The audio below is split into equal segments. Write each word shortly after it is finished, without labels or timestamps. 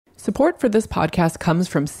Support for this podcast comes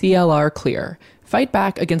from CLR Clear. Fight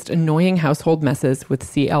back against annoying household messes with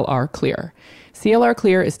CLR Clear. CLR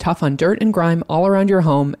Clear is tough on dirt and grime all around your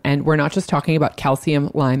home, and we're not just talking about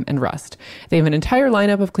calcium, lime, and rust. They have an entire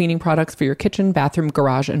lineup of cleaning products for your kitchen, bathroom,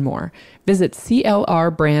 garage, and more. Visit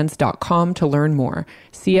clrbrands.com to learn more.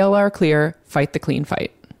 CLR Clear, fight the clean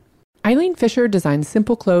fight. Eileen Fisher designs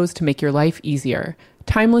simple clothes to make your life easier.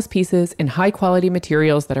 Timeless pieces in high-quality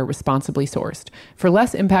materials that are responsibly sourced for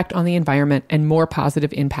less impact on the environment and more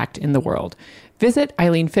positive impact in the world. Visit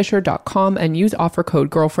eileenfisher.com and use offer code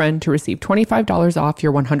GIRLFRIEND to receive $25 off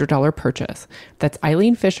your $100 purchase. That's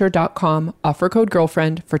eileenfisher.com, offer code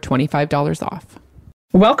GIRLFRIEND for $25 off.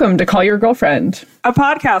 Welcome to Call Your Girlfriend, a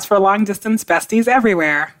podcast for long-distance besties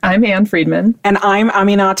everywhere. I'm Ann Friedman. And I'm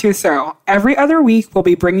Amina Tuso. Every other week, we'll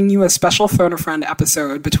be bringing you a special Phone a Friend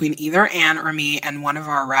episode between either Ann or me and one of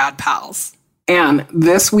our rad pals. And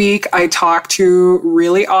this week, I talked to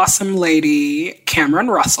really awesome lady, Cameron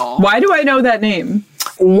Russell. Why do I know that name?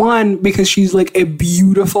 One, because she's like a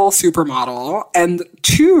beautiful supermodel. And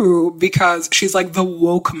two, because she's like the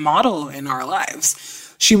woke model in our lives.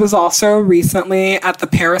 She was also recently at the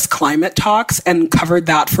Paris climate talks and covered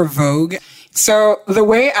that for Vogue. So the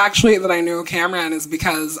way actually that I know Cameron is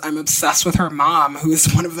because I'm obsessed with her mom, who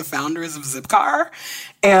is one of the founders of Zipcar.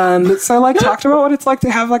 And so like talked about what it's like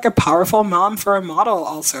to have like a powerful mom for a model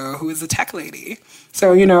also, who is a tech lady.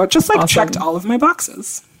 So, you know, just like awesome. Checked all of my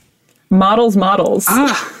boxes. Models. Models.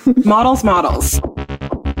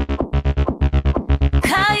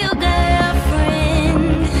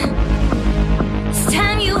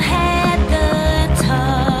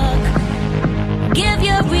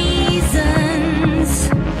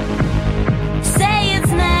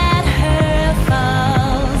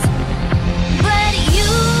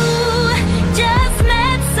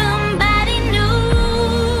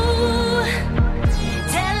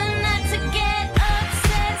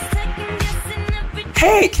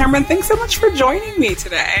 Hey, Cameron, thanks so much for joining me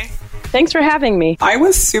today. Thanks for having me. I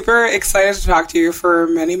was super excited to talk to you for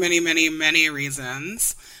many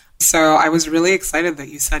reasons. So I was really excited that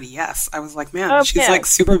you said yes. I was like, man, she's like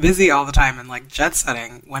super busy all the time and like jet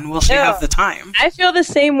setting. When will she have the time? I feel the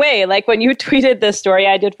same way. Like when you tweeted the story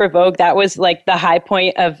I did for Vogue, that was like the high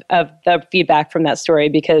point of the feedback from that story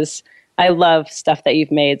because I love stuff that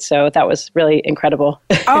you've made. So that was really incredible.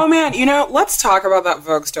 Oh man, you know, let's talk about that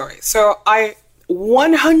Vogue story. So I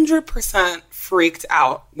 100% freaked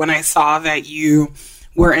out when I saw that you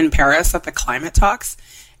were in Paris at the climate talks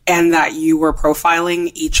and that you were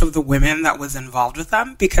profiling each of the women that was involved with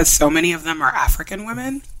them because so many of them are African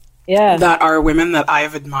women that are women that I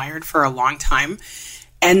have admired for a long time.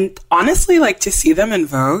 And honestly, like to see them in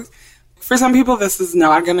Vogue, for some people this is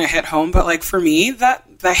not going to hit home, but like for me, that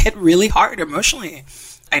hit really hard emotionally.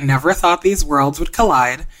 I never thought these worlds would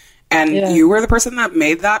collide. And you were the person that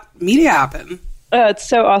made that media happen. Oh, it's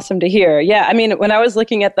so awesome to hear. Yeah, I mean, when I was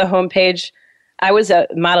looking at the homepage, I was a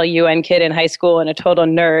Model UN kid in high school and a total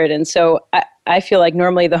nerd. And so I feel like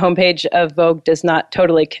normally the homepage of Vogue does not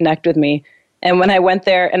totally connect with me. And when I went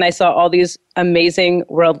there and I saw all these amazing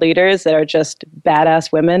world leaders that are just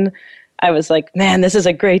badass women, I was like, man, this is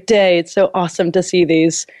a great day. It's so awesome to see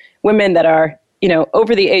these women that are, you know,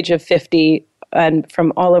 over the age of 50 and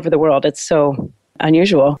from all over the world. It's so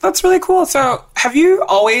unusual. That's really cool. So have you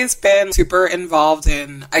always been super involved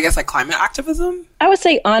in, I guess, like climate activism? I would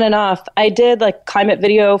say on and off. I did like climate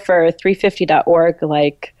video for 350.org.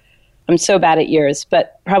 Like, I'm so bad at years,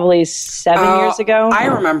 but probably 7 years ago. I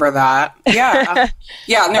remember that. Yeah.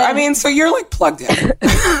 I mean, so you're like plugged in. So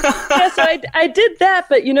I did that,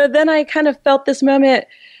 but you know, then I kind of felt this moment.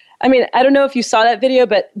 I mean, I don't know if you saw that video,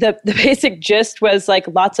 but the basic gist was like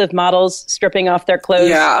lots of models stripping off their clothes.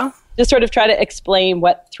 Yeah. Just sort of try to explain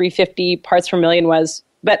what 350 parts per million was,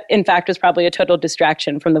 but in fact was probably a total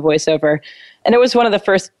distraction from the voiceover. And it was one of the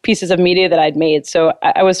first pieces of media that I'd made. So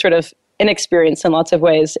I was sort of inexperienced in lots of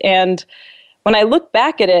ways. And when I look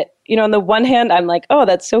back at it, you know, on the one hand, I'm like, oh,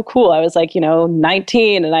 that's so cool. I was like,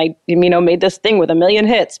 19 and I, made this thing with 1 million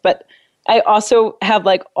hits. But I also have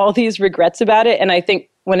like all these regrets about it. And I think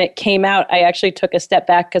when it came out, I actually took a step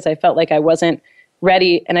back because I felt like I wasn't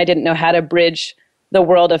ready and I didn't know how to bridge the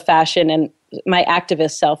world of fashion and my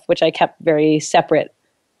activist self, which I kept very separate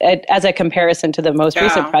as a comparison to the most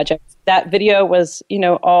recent project. That video was,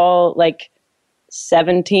 all like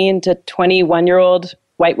 17 to 21-year-old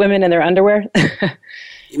white women in their underwear.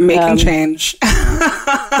 Making change.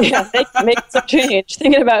 Yeah, make some change,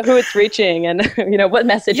 thinking about who it's reaching and, what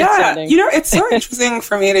message it's sending. It's so interesting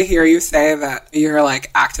for me to hear you say that your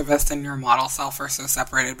like activist and your model self are so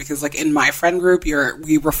separated, because like in my friend group,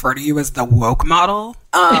 we refer to you as the woke model.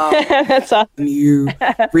 That's awesome. And you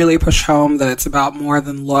really push home that it's about more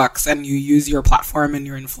than looks, and you use your platform and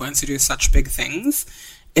your influence to do such big things.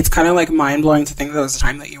 It's kind of like mind-blowing to think there was a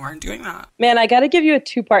time that you weren't doing that. Man, I got to give you a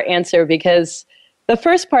two-part answer, because the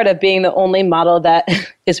first part of being the only model that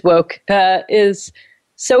is woke is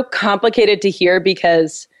so complicated to hear,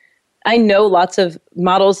 because I know lots of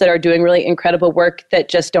models that are doing really incredible work that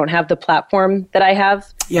just don't have the platform that I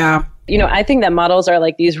have. Yeah. I think that models are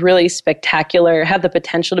like these really spectacular, have the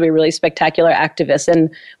potential to be really spectacular activists.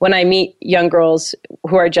 And when I meet young girls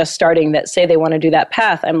who are just starting that say they want to do that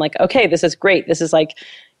path, I'm like, okay, this is great. This is like,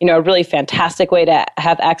 a really fantastic way to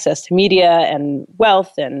have access to media and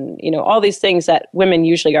wealth and, all these things that women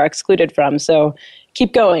usually are excluded from. So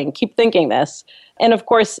keep going, keep thinking this. And of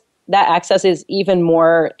course, that access is even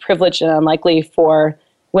more privileged and unlikely for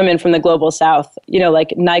women from the global south, like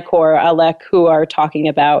Nikor, Alek, who are talking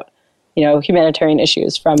about, humanitarian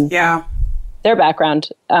issues from their background,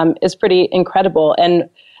 is pretty incredible. And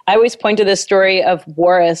I always point to this story of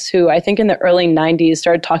Warris, who I think in the early 90s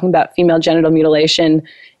started talking about female genital mutilation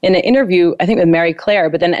in an interview, I think with Mary Claire,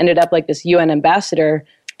 but then ended up like this UN ambassador,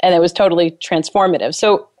 and it was totally transformative.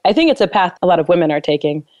 So I think it's a path a lot of women are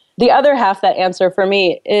taking. The other half that answer for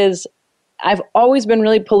me is I've always been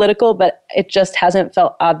really political, but it just hasn't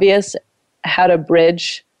felt obvious how to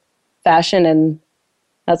bridge fashion and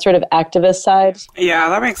that sort of activist side. Yeah,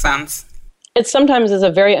 that makes sense. It sometimes is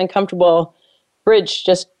a very uncomfortable bridge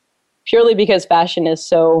just purely because fashion is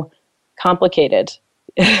so complicated.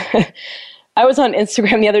 I was on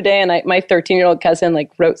Instagram the other day, and my 13-year-old cousin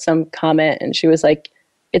wrote some comment, and she was like,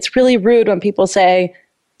 it's really rude when people say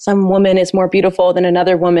some woman is more beautiful than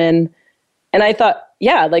another woman. And I thought,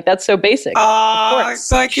 yeah, that's so basic.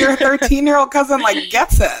 It's like your 13-year-old cousin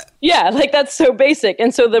gets it. Yeah, that's so basic.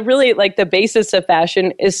 And so the basis of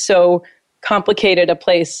fashion is so complicated a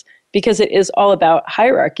place because it is all about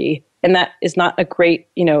hierarchy. And that is not a great,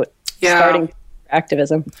 starting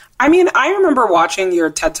activism. I mean, I remember watching your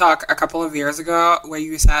TED Talk a couple of years ago where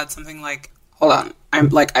you said something like, hold on,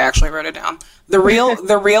 I actually wrote it down. The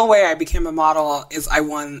real way I became a model is I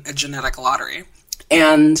won a genetic lottery.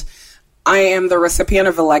 And I am the recipient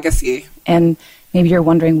of a legacy. And maybe you're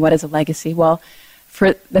wondering, what is a legacy? Well,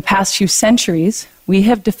 for the past few centuries, we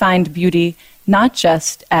have defined beauty not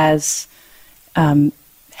just as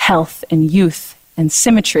health and youth and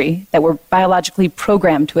symmetry that we're biologically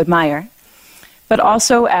programmed to admire, but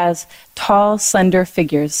also as tall, slender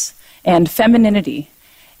figures and femininity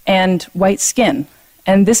and white skin.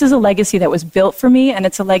 And this is a legacy that was built for me, and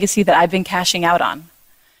it's a legacy that I've been cashing out on.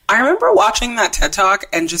 I remember watching that TED Talk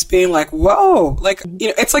and just being like, whoa,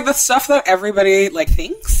 it's like the stuff that everybody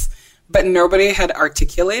thinks, but nobody had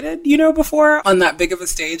articulated, before on that big of a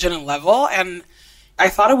stage and a level. And I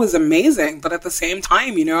thought it was amazing. But at the same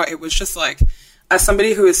time, it was just as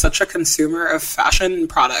somebody who is such a consumer of fashion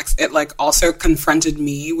products, it also confronted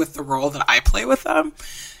me with the role that I play with them.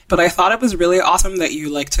 But I thought it was really awesome that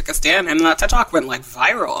you took a stand, and that TED Talk went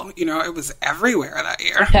viral. It was everywhere that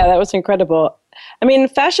year. Yeah, that was incredible. I mean,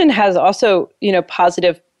 fashion has also,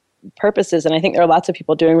 positive purposes. And I think there are lots of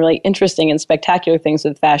people doing really interesting and spectacular things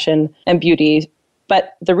with fashion and beauty.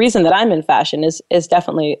 But the reason that I'm in fashion is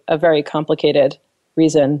definitely a very complicated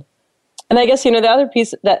reason. And I guess, the other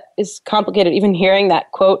piece that is complicated, even hearing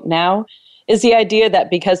that quote now, is the idea that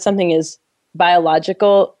because something is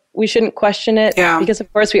biological, we shouldn't question it. Yeah. Because,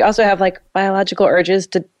 of course, we also have biological urges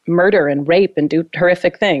to murder and rape and do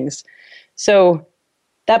horrific things. So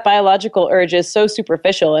that biological urge is so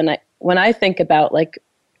superficial. And when I think about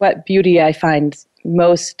what beauty I find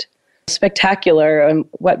most spectacular and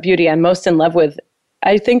what beauty I'm most in love with,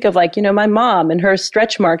 I think of my mom and her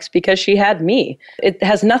stretch marks because she had me. It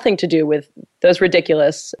has nothing to do with those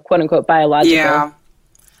ridiculous, quote unquote, biological. Yeah.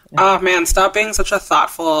 Oh man, stop being such a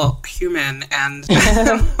thoughtful human and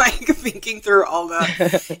thinking through all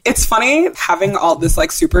that. It's funny having all this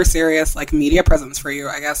super serious media presence for you,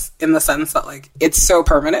 I guess, in the sense that it's so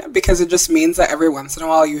permanent, because it just means that every once in a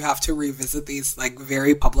while you have to revisit these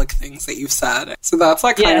very public things that you've said. So that's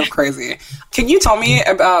kind of crazy. Can you tell me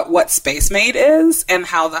about what Space Made is and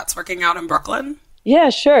how that's working out in Brooklyn? Yeah,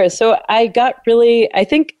 sure. So I got really, I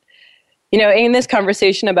think, in this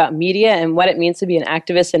conversation about media and what it means to be an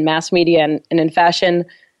activist in mass media and in fashion,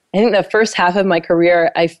 I think the first half of my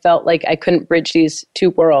career, I felt like I couldn't bridge these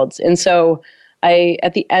two worlds. And so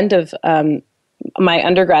at the end of my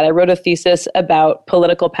undergrad, I wrote a thesis about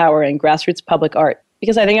political power and grassroots public art,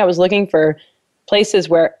 because I think I was looking for places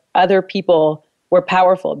where other people were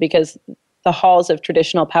powerful, because the halls of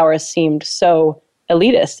traditional power seemed so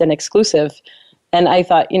elitist and exclusive. And I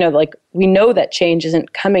thought, we know that change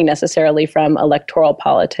isn't coming necessarily from electoral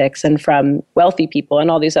politics and from wealthy people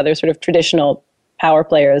and all these other sort of traditional power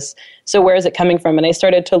players. So where is it coming from? And I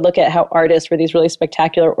started to look at how artists were these really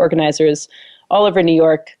spectacular organizers all over New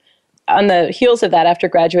York. On the heels of that, after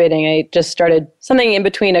graduating, I just started something in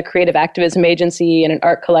between a creative activism agency and an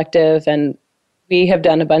art collective. And we have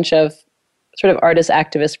done a bunch of sort of artist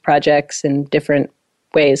activist projects in different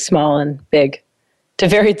ways, small and big, to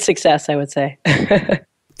varied success, I would say.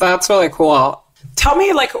 That's really cool. Tell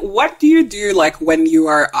me, what do you do, when you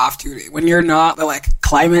are off duty, when you're not the,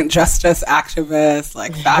 climate justice activist,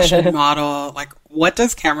 fashion model? What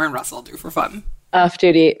does Cameron Russell do for fun? Off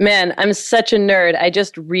duty. Man, I'm such a nerd. I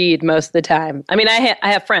just read most of the time. I mean, I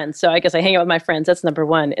have friends, so I guess I hang out with my friends. That's number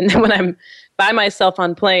one. And then when I'm by myself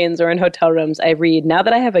on planes or in hotel rooms, I read. Now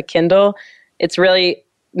that I have a Kindle, it's really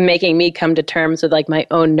making me come to terms with my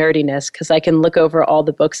own nerdiness, because I can look over all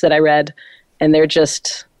the books that I read and they're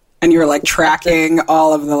just... And you're tracking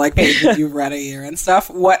all of the pages you've read a year and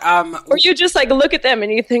stuff. Or you just look at them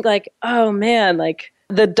and you think oh man,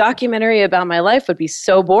 the documentary about my life would be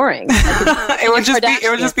so boring. It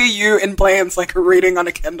would just be you in planes reading on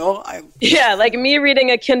a Kindle. Yeah, me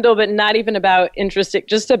reading a Kindle, but not even about interesting,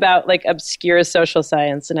 just about obscure social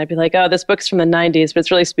science. And I'd be oh, this book's from the 90s, but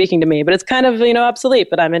it's really speaking to me. But it's kind of,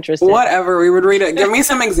 obsolete, but I'm interested. Whatever, we would read it. Give me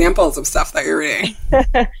some examples of stuff that you're reading.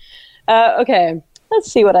 Okay. Let's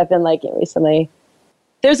see what I've been liking recently.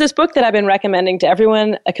 There's this book that I've been recommending to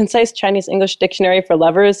everyone, A Concise Chinese-English Dictionary for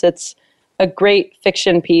Lovers. It's a great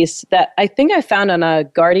fiction piece that I think I found on a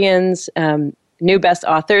Guardian's new best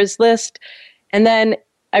authors list. And then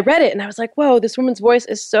I read it and I was whoa, this woman's voice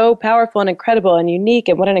is so powerful and incredible and unique,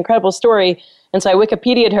 and what an incredible story. And so I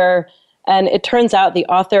Wikipedia'd her, and it turns out the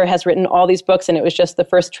author has written all these books, and it was just the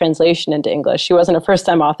first translation into English. She wasn't a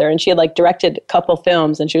first-time author, and she had directed a couple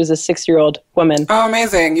films, and she was a 6-year-old woman. Oh,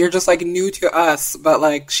 amazing. You're just new to us,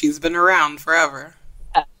 but she's been around forever.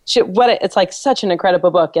 It's such an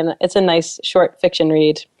incredible book, and it's a nice short fiction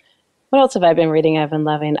read. What else have I been reading I've been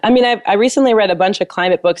loving? I mean, I recently read a bunch of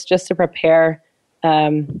climate books just to prepare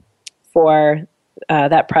for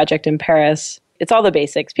that project in Paris. It's all the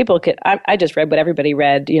basics. I just read what everybody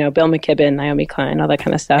read, Bill McKibben, Naomi Klein, all that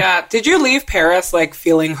kind of stuff. Yeah. Did you leave Paris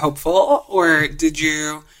feeling hopeful, or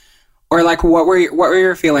what were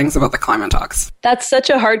your feelings about the climate talks? That's such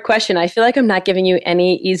a hard question. I feel I'm not giving you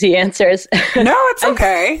any easy answers. No, it's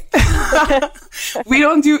okay. We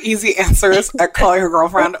don't do easy answers at Call Your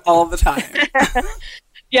Girlfriend all the time.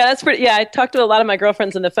 Yeah, that's pretty. Yeah, I talked to a lot of my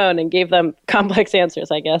girlfriends on the phone and gave them complex answers,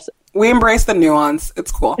 I guess. We embrace the nuance.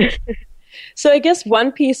 It's cool. So I guess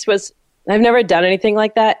one piece was, I've never done anything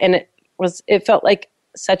like that, and it felt like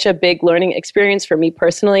such a big learning experience for me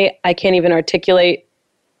personally. I can't even articulate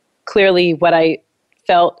clearly what I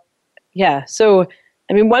felt. Yeah. So,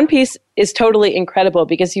 I mean, one piece is totally incredible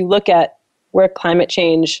because you look at where climate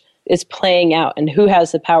change is playing out and who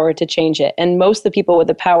has the power to change it. And most of the people with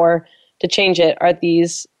the power to change it are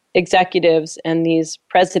these executives and these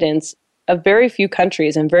presidents of very few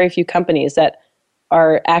countries and very few companies that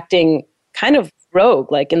are acting kind of rogue,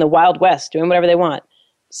 in the Wild West, doing whatever they want.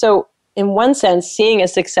 So in one sense, seeing a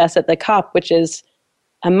success at the COP, which is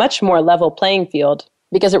a much more level playing field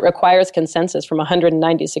because it requires consensus from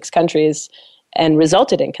 196 countries and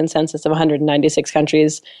resulted in consensus of 196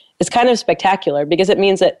 countries, is kind of spectacular because it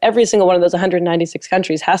means that every single one of those 196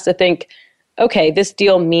 countries has to think, okay, this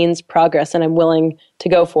deal means progress and I'm willing to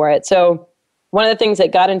go for it. So one of the things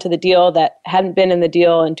that got into the deal that hadn't been in the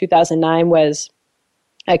deal in 2009 was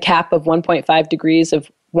a cap of 1.5 degrees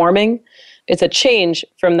of warming. It's a change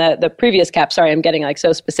from the previous cap. Sorry, I'm getting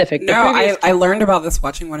so specific. No, I learned about this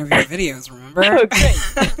watching one of your videos, remember? Oh,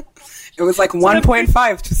 great. It was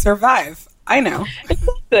 1.5 to survive. I know.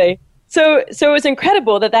 Exactly. So it was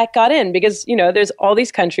incredible that got in because, there's all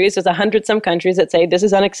these countries, there's 100-some countries that say this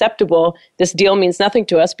is unacceptable. This deal means nothing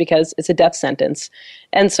to us because it's a death sentence.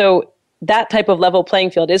 And so that type of level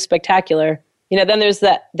playing field is spectacular. Then there's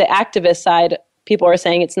the activist side. People are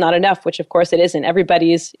saying it's not enough, which of course it isn't.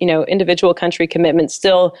 Everybody's, individual country commitments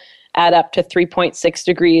still add up to 3.6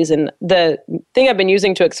 degrees. And the thing I've been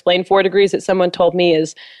using to explain 4 degrees that someone told me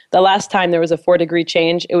is the last time there was a 4-degree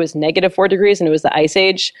change, it was negative 4 degrees and it was the Ice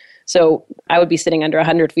Age. So I would be sitting under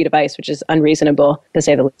 100 feet of ice, which is unreasonable to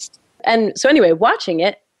say the least. And so anyway, watching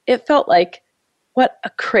it, it felt like what a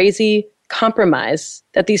crazy compromise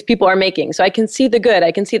that these people are making. So I can see the good.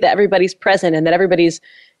 I can see that everybody's present and that everybody's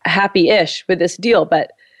happy-ish with this deal.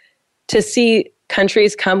 But to see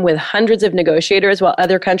countries come with hundreds of negotiators while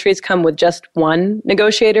other countries come with just one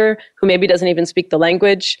negotiator who maybe doesn't even speak the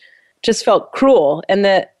language just felt cruel. And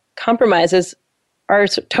the compromises are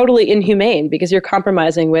totally inhumane because you're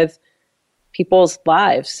compromising with people's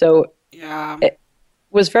lives. So it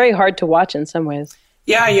was very hard to watch in some ways.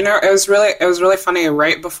 Yeah, it was really funny.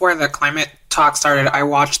 Right before the climate talk started, I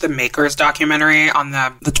watched the Makers documentary on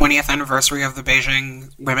the 20th anniversary of the Beijing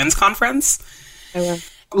Women's Conference. Oh, wow.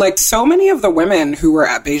 Like, so many of the women who were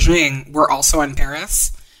at Beijing were also in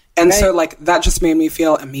Paris. And so, like, that just made me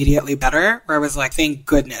feel immediately better, where I was like, thank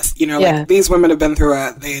goodness. Like, these women have been through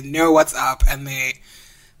it. They know what's up, and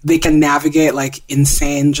they can navigate, like,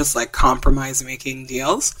 insane, just, like, compromise-making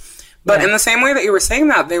deals. But in the same way that you were saying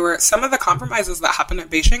that, some of the compromises that happened at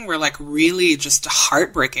Beijing were, like, really just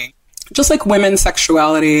heartbreaking. Just like women's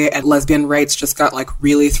sexuality and lesbian rights just got, like,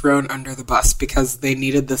 really thrown under the bus because they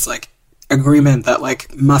needed this, like, agreement that,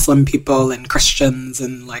 like, Muslim people and Christians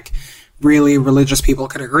and, like, really religious people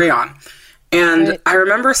could agree on. And I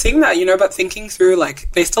remember seeing that, but thinking through, like,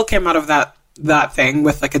 they still came out of that thing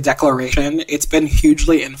with, like, a declaration. It's been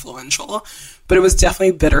hugely influential, but it was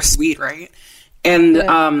definitely bittersweet, right?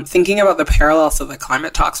 And thinking about the parallels of the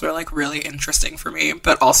climate talks were, like, really interesting for me,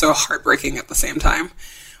 but also heartbreaking at the same time,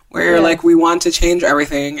 where like, we want to change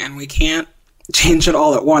everything and we can't change it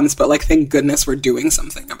all at once, but, like, thank goodness we're doing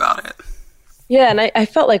something about it. Yeah, and I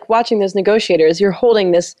felt like watching those negotiators, you're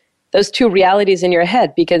holding those two realities in your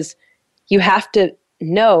head because you have to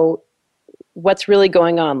know what's really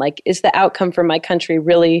going on. Like, is the outcome for my country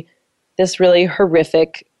really this really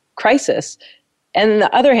horrific crisis? And on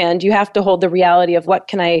the other hand, you have to hold the reality of what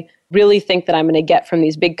can I really think that I'm going to get from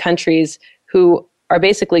these big countries who are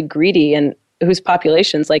basically greedy and whose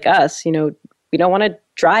populations, like us, we don't want to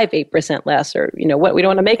drive 8% less or, what we don't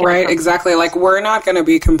want to make it. Right, exactly. Like, we're not going to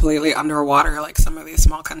be completely underwater like some of these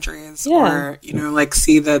small countries or, like,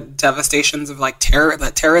 see the devastations of, like, terror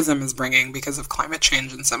that terrorism is bringing because of climate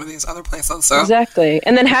change in some of these other places. So exactly.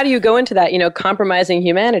 And then how do you go into that, compromising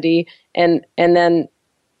humanity? And then,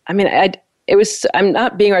 I mean, I'm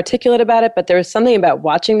not being articulate about it, but there was something about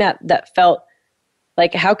watching that felt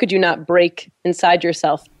like, how could you not break inside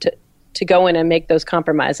yourself to go in and make those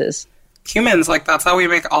compromises? Humans, like, that's how we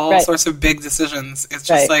make all sorts of big decisions. It's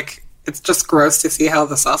just like, it's just gross to see how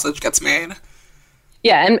the sausage gets made.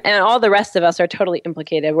 Yeah, and all the rest of us are totally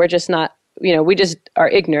implicated. We're just not, we just are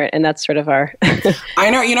ignorant, and that's sort of our...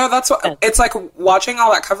 I know, that's what, it's like, watching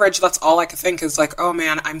all that coverage, that's all I could think is like, oh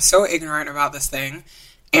man, I'm so ignorant about this thing.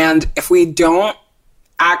 And if we don't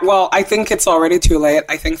act, well, I think it's already too late.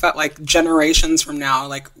 I think that, like, generations from now,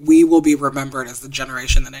 like, we will be remembered as the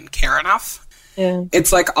generation that didn't care enough. Yeah.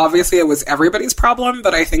 It's like, obviously it was everybody's problem,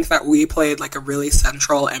 but I think that we played, like, a really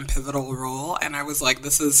central and pivotal role. And I was like,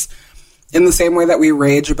 this is in the same way that we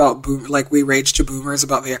rage to boomers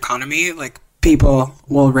about the economy, like, people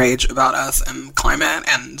will rage about us and climate,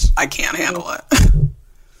 and I can't handle it.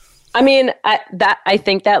 I mean, I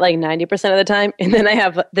think that, like, 90% of the time, and then I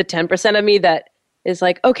have the 10% of me that is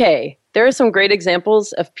like, okay, there are some great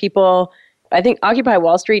examples of people. I think Occupy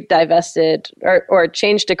Wall Street divested or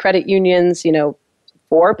changed to credit unions,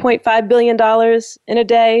 $4.5 billion in a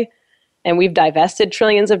day. And we've divested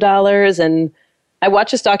trillions of dollars. And I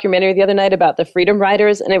watched this documentary the other night about the Freedom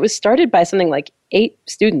Riders, and it was started by something like 8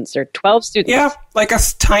 students or 12 students. Yeah, like a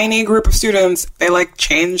tiny group of students. They, like,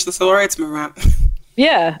 changed the civil rights movement.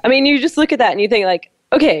 Yeah. I mean, you just look at that and you think, like,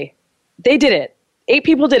 okay, they did it. 8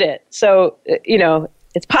 people did it. So,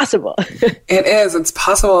 it's possible. It is. It's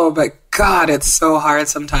possible, but God, it's so hard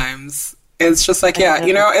sometimes. It's just like,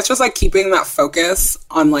 it's just like keeping that focus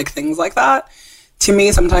on, like, things like that. To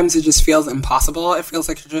me, sometimes it just feels impossible. It feels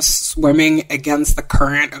like you're just swimming against the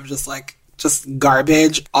current of just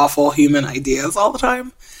garbage, awful human ideas all the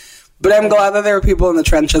time. But I'm glad that there are people in the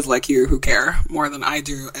trenches like you who care more than I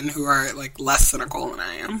do and who are, like, less cynical than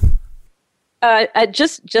I am.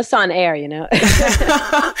 Just on air,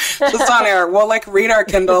 Just on air. We'll, like, read our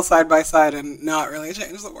Kindle side by side and not really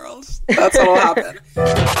change the world. That's what'll happen.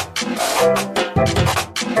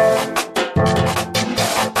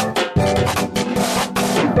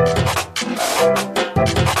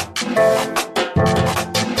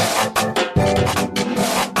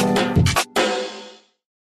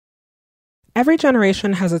 Every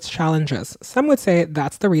generation has its challenges. Some would say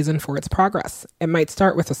that's the reason for its progress. It might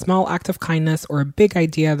start with a small act of kindness or a big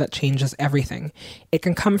idea that changes everything. It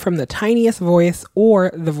can come from the tiniest voice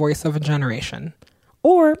or the voice of a generation.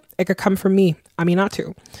 Or it could come from me, Amina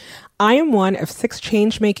too. I am one of 6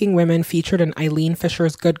 change-making women featured in Eileen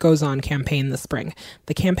Fisher's Good Goes On campaign this spring.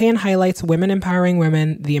 The campaign highlights women empowering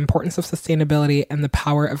women, the importance of sustainability, and the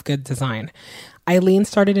power of good design. Eileen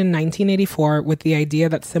started in 1984 with the idea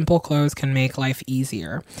that simple clothes can make life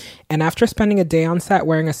easier. And after spending a day on set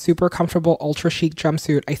wearing a super comfortable ultra chic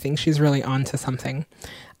jumpsuit, I think she's really on to something.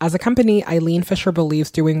 As a company, Eileen Fisher believes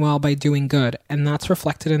doing well by doing good, and that's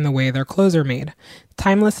reflected in the way their clothes are made.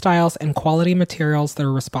 Timeless styles and quality materials that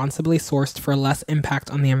are responsibly sourced for less impact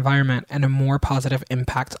on the environment and a more positive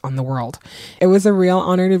impact on the world. It was a real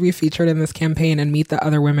honor to be featured in this campaign and meet the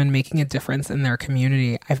other women making a difference in their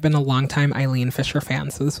community. I've been a longtime Eileen Fisher fan,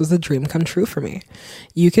 so this was a dream come true for me.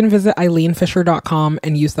 You can visit eileenfisher.com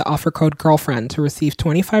and use the offer code GIRLFRIEND to receive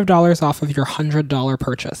 $25 off of your $100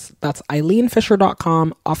 purchase. That's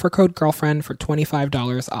eileenfisher.com, offer code GIRLFRIEND for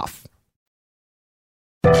 $25 off.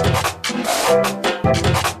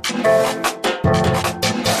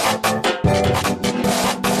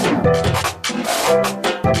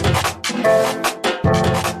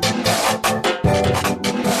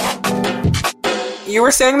 You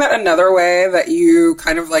were saying that another way that you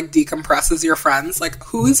kind of like decompress is your friends. Like,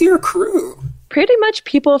 who is your crew? Pretty much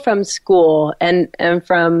people from school and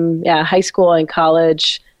from high school and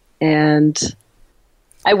college. And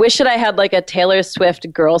I wish that I had like a Taylor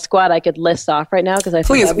Swift girl squad I could list off right now because I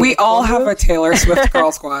please, we all have a Taylor Swift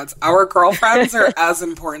girl squads. Our girlfriends are as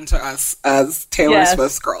important to us as Taylor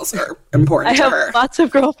Swift's girls are important to her. I have lots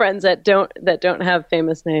of girlfriends that don't have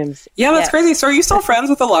famous names. Yeah, that's crazy. So are you still friends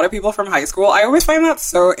with a lot of people from high school? I always find that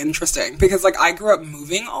so interesting because like I grew up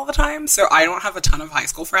moving all the time, so I don't have a ton of high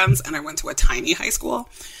school friends, and I went to a tiny high school.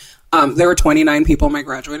 There were 29 people in my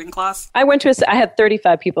graduating class. I had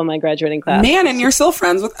 35 people in my graduating class. Man, and you're still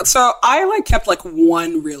friends with... So I like kept like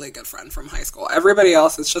one really good friend from high school. Everybody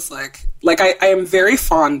else is just like I am very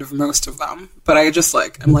fond of most of them, but I just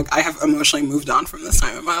like, I'm like, I have emotionally moved on from this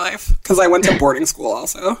time in my life because I went to boarding school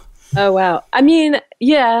also. Oh, wow. I mean,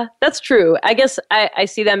 yeah, that's true. I guess I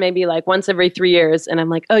see them maybe like once every 3 years and I'm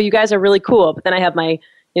like, oh, you guys are really cool. But then I have my,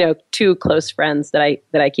 two close friends that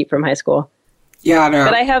I keep from high school. Yeah, no.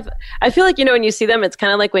 But I feel like, when you see them, it's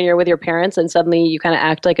kind of like when you're with your parents and suddenly you kind of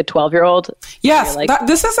act like a 12-year-old. Yes, like,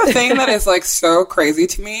 this is a thing that is like so crazy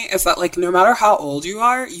to me is that like no matter how old you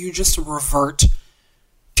are, you just revert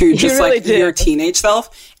to just really like your teenage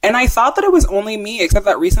self. And I thought that it was only me, except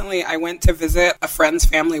that recently I went to visit a friend's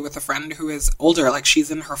family with a friend who is older, like she's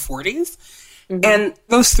in her 40s. Mm-hmm. And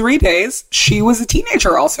those 3 days, she was a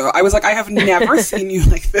teenager also. I was like, I have never seen you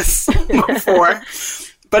like this before.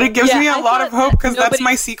 But it gives me a lot of hope because that's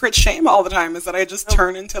my secret shame all the time is that I just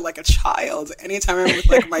turn into like a child anytime I'm with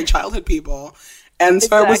like my childhood people. And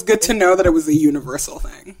so it was good to know that it was a universal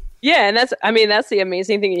thing. Yeah, and that's the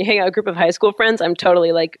amazing thing. You hang out with a group of high school friends, I'm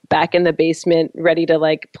totally like back in the basement ready to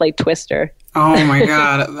like play Twister. Oh my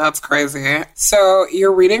God, that's crazy. So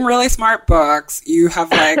you're reading really smart books. You have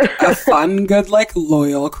like a fun, good, like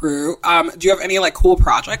loyal crew. Do you have any like cool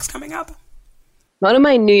projects coming up? One of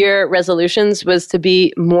my New Year resolutions was to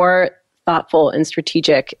be more thoughtful and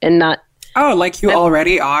strategic and not... Oh, like you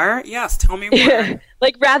already are? Yes, tell me more.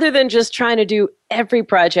 Like rather than just trying to do every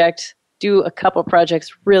project, do a couple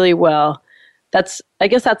projects really well. I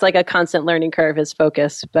guess that's like a constant learning curve is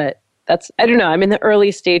focus, but I don't know. I'm in the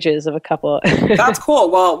early stages of a couple. That's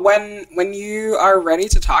cool. Well, when you are ready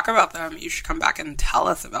to talk about them, you should come back and tell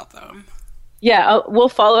us about them. Yeah, we'll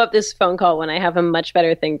follow up this phone call when I have a much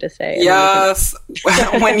better thing to say. Yes,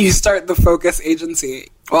 when you start the focus agency.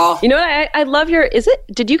 Well, you know what? I love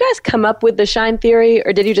did you guys come up with the shine theory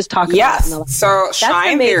or did you just talk about it? Yes, so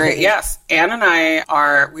shine theory, yes. Anne and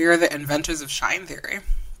I we are the inventors of shine theory.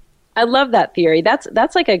 I love that theory. That's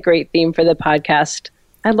like a great theme for the podcast.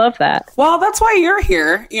 I love that. Well, that's why you're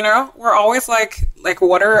here. We're always like,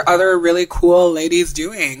 what are other really cool ladies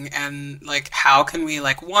doing? And like, how can we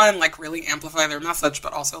really amplify their message,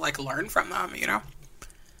 but also like learn from them,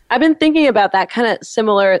 I've been thinking about that kind of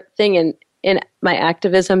similar thing in my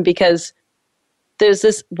activism because there's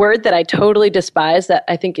this word that I totally despise that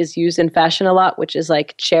I think is used in fashion a lot, which is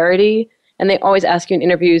like charity. And they always ask you in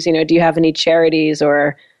interviews, do you have any charities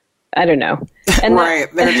or I don't know. And right.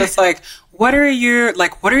 They're just like, what are you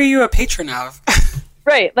a patron of?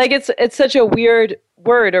 Right. Like it's such a weird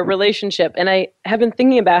word or relationship. And I have been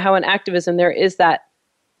thinking about how in activism there is that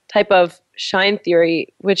type of shine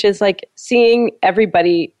theory, which is like seeing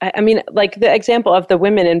everybody. I mean, like the example of the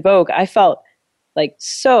women in Vogue, I felt like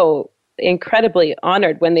so incredibly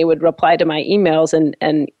honored when they would reply to my emails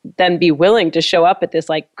and then be willing to show up at this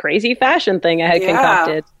like crazy fashion thing I had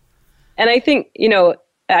concocted. And I think,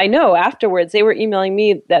 I know afterwards they were emailing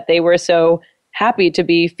me that they were so happy to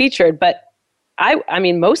be featured, but I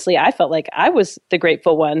mean, mostly I felt like I was the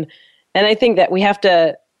grateful one. And I think that we have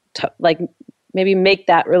to maybe make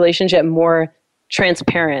that relationship more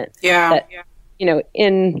transparent. Yeah. That,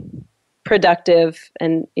 in productive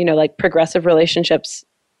and, like progressive relationships,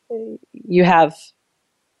 you have,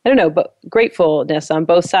 I don't know, but gratefulness on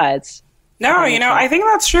both sides. No, I think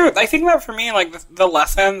that's true. I think that for me, like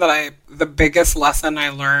the biggest lesson I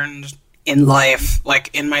learned in life, like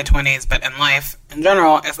in my 20s, but in life in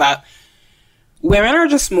general, is that women are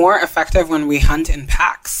just more effective when we hunt in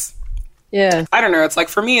packs. Yeah. I don't know. It's like,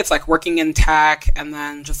 for me, it's like working in tech and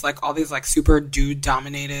then just like all these like super dude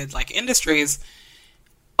dominated like industries.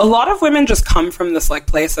 A lot of women just come from this like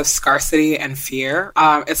place of scarcity and fear.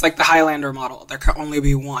 It's like the Highlander model. There can only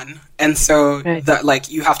be one. And so that like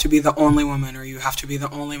you have to be the only woman or you have to be the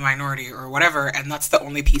only minority or whatever. And that's the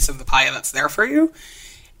only piece of the pie that's there for you.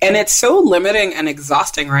 And it's so limiting and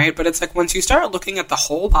exhausting, right? But it's like once you start looking at the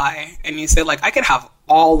whole pie and you say like, I could have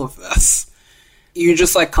all of this. You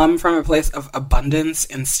just like come from a place of abundance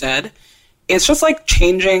instead. It's just like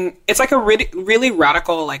changing. It's like a really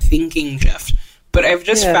radical like thinking shift. But I've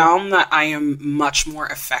just found that I am much more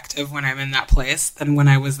effective when I'm in that place than when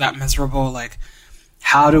I was that miserable, like,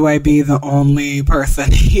 how do I be the only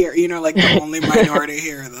person here? Like the only minority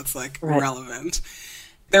here that's like relevant.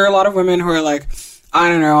 There are a lot of women who are like, I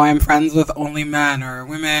don't know, I'm friends with only men or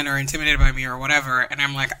women are intimidated by me or whatever. And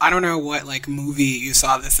I'm like, I don't know what like movie you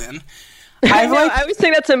saw this in. I always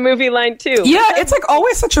think that's a movie line too. Yeah, it's like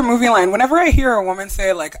always such a movie line. Whenever I hear a woman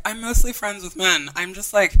say like, I'm mostly friends with men, I'm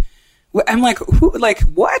just like, who, like,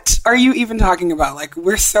 what are you even talking about? Like,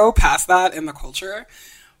 we're so past that in the culture.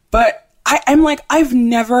 But I'm like, I've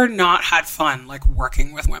never not had fun, like,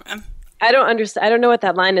 working with women. I don't understand. I don't know what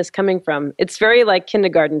that line is coming from. It's very, like,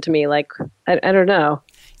 kindergarten to me. Like, I don't know.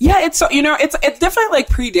 Yeah, it's so, it definitely, like,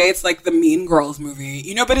 predates, like, the Mean Girls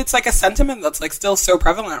movie, but it's, like, a sentiment that's, like, still so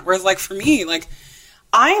prevalent. Whereas, like, for me, like,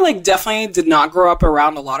 I, like, definitely did not grow up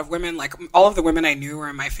around a lot of women. Like, all of the women I knew were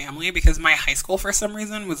in my family because my high school, for some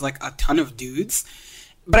reason, was, like, a ton of dudes.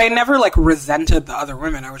 But I never, like, resented the other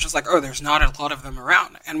women. I was just like, oh, there's not a lot of them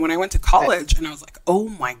around. And when I went to college, and I was like, oh,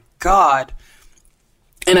 my God.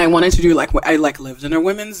 And I wanted to do, like, I, like, lived in a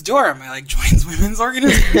women's dorm. I, like, joined women's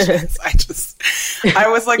organizations. I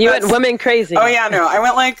was, like... You went women crazy. Oh, yeah, no. I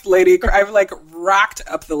went, like, I've, like, racked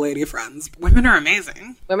up the lady friends. Women are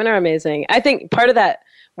amazing. Women are amazing. I think part of that,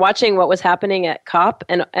 watching what was happening at COP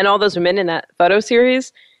and all those women in that photo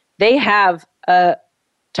series, they have a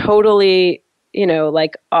totally,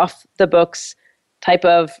 like, off-the-books type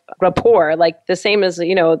of rapport. Like, the same as,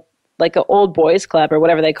 like an old boys club or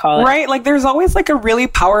whatever they call it. Right. Like there's always like a really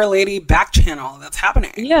power lady back channel that's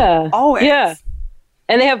happening. Yeah. Always. Yeah.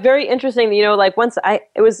 And they have very interesting, like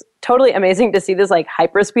it was totally amazing to see this like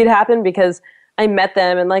hyperspeed happen because I met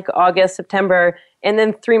them in like August, September. And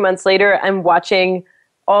then 3 months later, I'm watching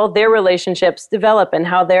all their relationships develop and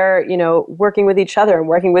how they're, working with each other and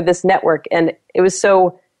working with this network. And it was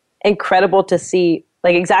so incredible to see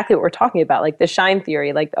like exactly what we're talking about, like the shine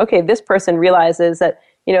theory. Like, okay, this person realizes that,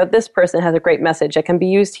 this person has a great message that can be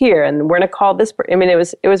used here, and we're going to call this. I mean, it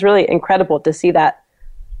was really incredible to see that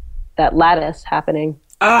lattice happening.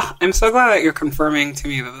 I'm so glad that you're confirming to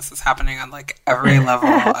me that this is happening on like every level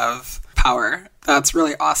of power. That's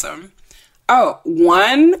really awesome. Oh,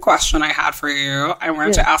 one question I had for you. I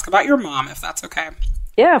wanted to ask about your mom, if that's okay.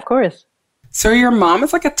 Yeah, of course. So your mom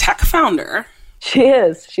is like a tech founder. She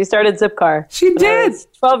is. She started Zipcar. She did.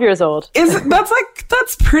 12 years old.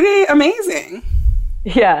 That's pretty amazing.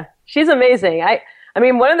 Yeah, she's amazing. I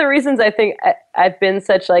mean, one of the reasons I think I've been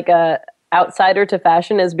such like a outsider to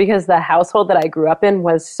fashion is because the household that I grew up in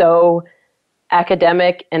was so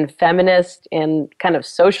academic and feminist and kind of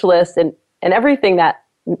socialist and everything that,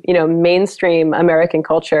 mainstream American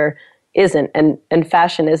culture isn't and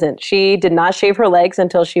fashion isn't. She did not shave her legs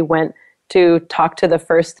until she went to talk to the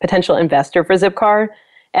first potential investor for Zipcar.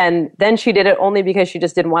 And then she did it only because she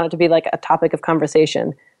just didn't want it to be like a topic of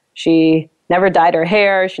conversation. She never dyed her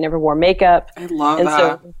hair. She never wore makeup. I love and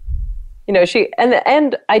that. So, she,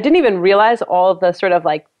 and I didn't even realize all of the sort of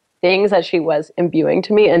like things that she was imbuing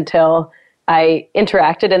to me until I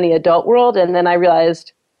interacted in the adult world. And then I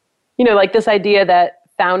realized, like this idea that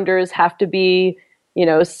founders have to be,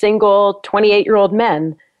 single 28-year-old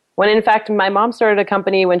men. When in fact, my mom started a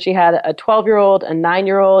company when she had a 12-year-old, a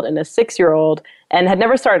 9-year-old, and a 6-year-old, and had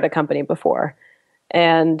never started a company before.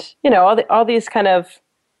 And, all these kind of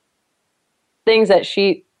things that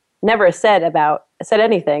she never said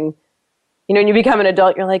anything. When you become an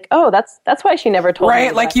adult, you're like, oh, that's why she never told me.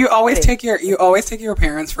 Right, like you always take your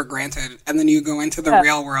parents for granted, and then you go into the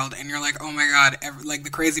real world, and you're like, oh my God, like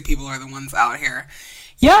the crazy people are the ones out here.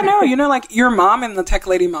 Yeah, no, like your mom in the Tech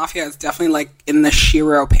Lady Mafia is definitely like in the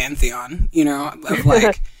Shiro pantheon, of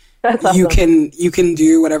like That's awesome. you can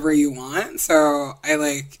do whatever you want. So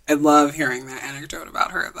I love hearing that anecdote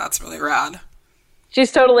about her. That's really rad.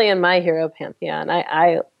 She's totally in my hero pantheon.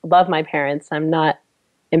 I love my parents. I'm not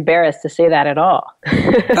embarrassed to say that at all.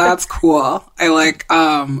 That's cool. I like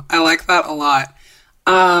that a lot.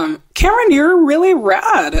 Cameron, you're really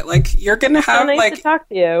rad. Like, you're gonna have so nice to talk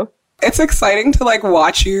to you. It's exciting to like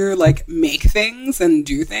watch you like make things and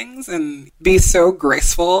do things and be so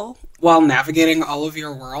graceful while navigating all of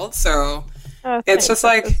your world. So it's just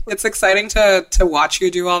like, it's exciting to watch you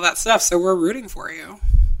do all that stuff. So we're rooting for you.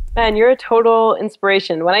 Man, you're a total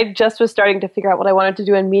inspiration. When I just was starting to figure out what I wanted to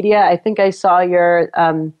do in media, I think I saw your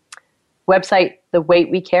website, The Weight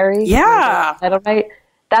We Carry. Yeah. Right?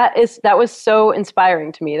 That was so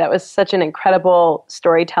inspiring to me. That was such an incredible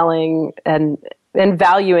storytelling and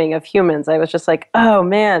valuing of humans. I was just like, oh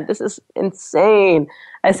man, this is insane.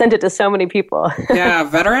 I sent it to so many people. Yeah,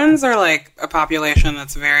 veterans are like a population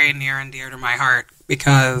that's very near and dear to my heart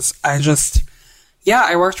because I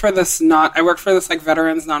worked for this like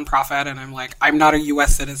veterans nonprofit, and I'm not a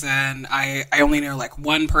US citizen. I only know like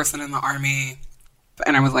one person in the Army.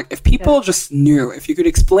 And I was like, if people just knew, if you could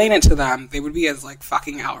explain it to them, they would be as like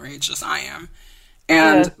fucking outraged as I am.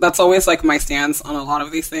 And that's always like my stance on a lot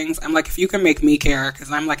of these things. I'm like, if you can make me care, because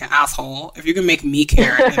I'm like an asshole, if you can make me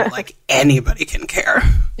care, then like anybody can care.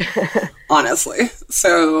 Honestly.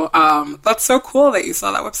 So that's so cool that you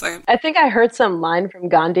saw that website. I think I heard some line from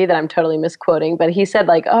Gandhi that I'm totally misquoting, but he said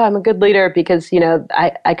like, oh, I'm a good leader because, you know,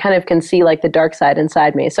 I kind of can see like the dark side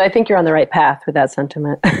inside me. So I think you're on the right path with that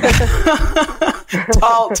sentiment.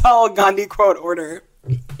 tall Gandhi quote order.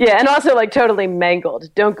 Yeah, and also like totally mangled.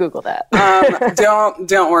 Don't Google that.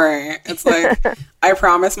 Don't worry. It's like, I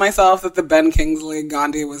promised myself that the Ben Kingsley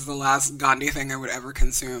Gandhi was the last Gandhi thing I would ever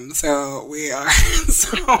consume. So we're on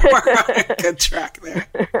a good track there.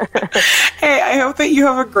 Hey, I hope that you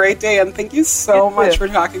have a great day, and thank you so much for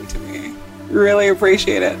talking to me. Really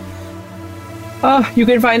appreciate it. You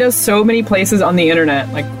can find us so many places on the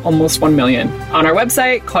internet, like almost 1 million. On our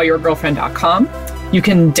website, callyourgirlfriend.com. You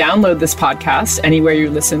can download this podcast anywhere you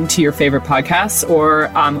listen to your favorite podcasts, or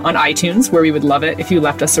on iTunes, where we would love it if you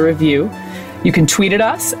left us a review. You can tweet at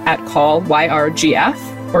us at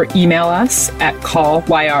callyrgf or email us at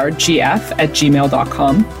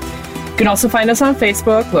callyrgf@gmail.com. You can also find us on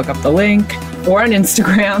Facebook, look up the link, or on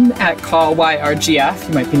Instagram at callyrgf.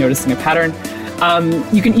 You might be noticing a pattern.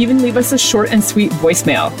 You can even leave us a short and sweet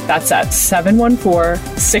voicemail. That's at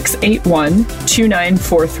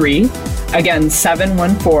 714-681-2943. Again,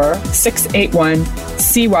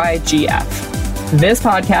 714-681-CYGF. This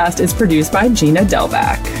podcast is produced by Gina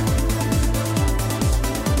Delvac.